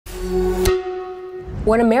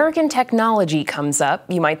When American technology comes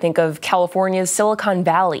up, you might think of California's Silicon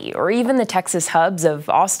Valley or even the Texas hubs of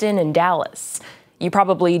Austin and Dallas. You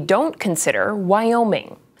probably don't consider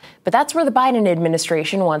Wyoming. But that's where the Biden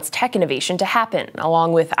administration wants tech innovation to happen,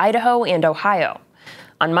 along with Idaho and Ohio.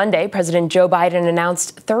 On Monday, President Joe Biden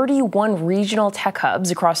announced 31 regional tech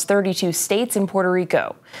hubs across 32 states and Puerto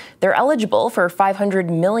Rico. They're eligible for $500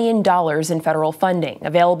 million in federal funding,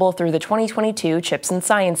 available through the 2022 CHIPS and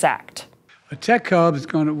Science Act. A tech hub is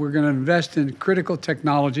we're going to invest in critical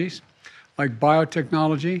technologies like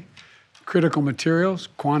biotechnology, critical materials,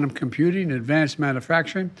 quantum computing, advanced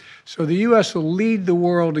manufacturing. So the U.S. will lead the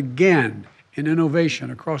world again in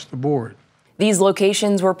innovation across the board. These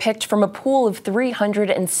locations were picked from a pool of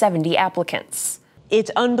 370 applicants.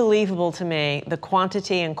 It's unbelievable to me, the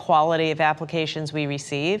quantity and quality of applications we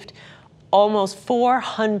received. Almost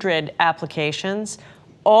 400 applications,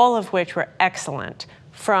 all of which were excellent,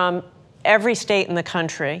 from every state in the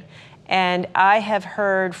country. And I have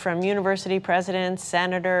heard from university presidents,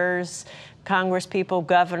 senators, congresspeople,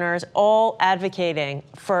 governors, all advocating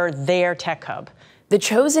for their tech hub. The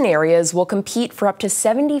chosen areas will compete for up to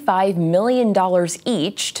 $75 million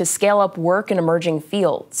each to scale up work in emerging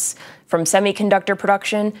fields, from semiconductor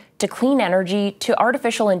production to clean energy to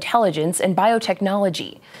artificial intelligence and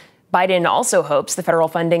biotechnology. Biden also hopes the federal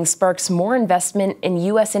funding sparks more investment in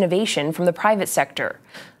U.S. innovation from the private sector.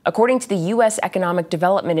 According to the U.S. Economic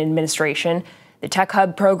Development Administration, the Tech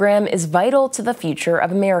Hub program is vital to the future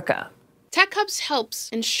of America. Tech Hubs helps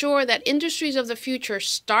ensure that industries of the future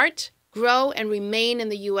start, grow, and remain in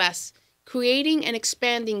the U.S., creating and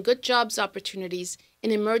expanding good jobs opportunities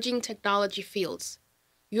in emerging technology fields.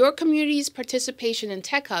 Your community's participation in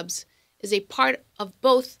Tech Hubs is a part of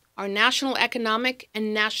both our national economic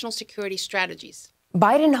and national security strategies.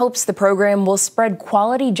 Biden hopes the program will spread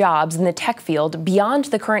quality jobs in the tech field beyond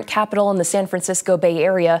the current capital in the San Francisco Bay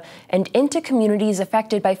Area and into communities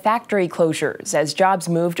affected by factory closures as jobs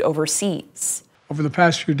moved overseas. Over the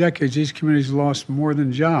past few decades, these communities lost more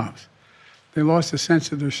than jobs. They lost their sense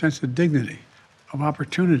of dignity, of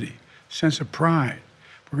opportunity, sense of pride.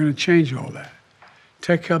 We're going to change all that.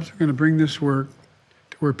 Tech hubs are going to bring this work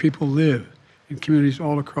to where people live in communities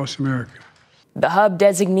all across America. The hub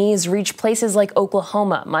designees reach places like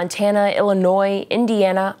Oklahoma, Montana, Illinois,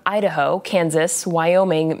 Indiana, Idaho, Kansas,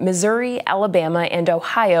 Wyoming, Missouri, Alabama, and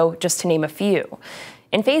Ohio, just to name a few.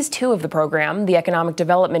 In Phase 2 of the program, the Economic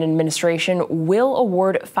Development Administration will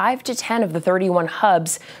award 5 to 10 of the 31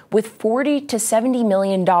 hubs with $40 to $70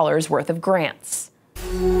 million worth of grants.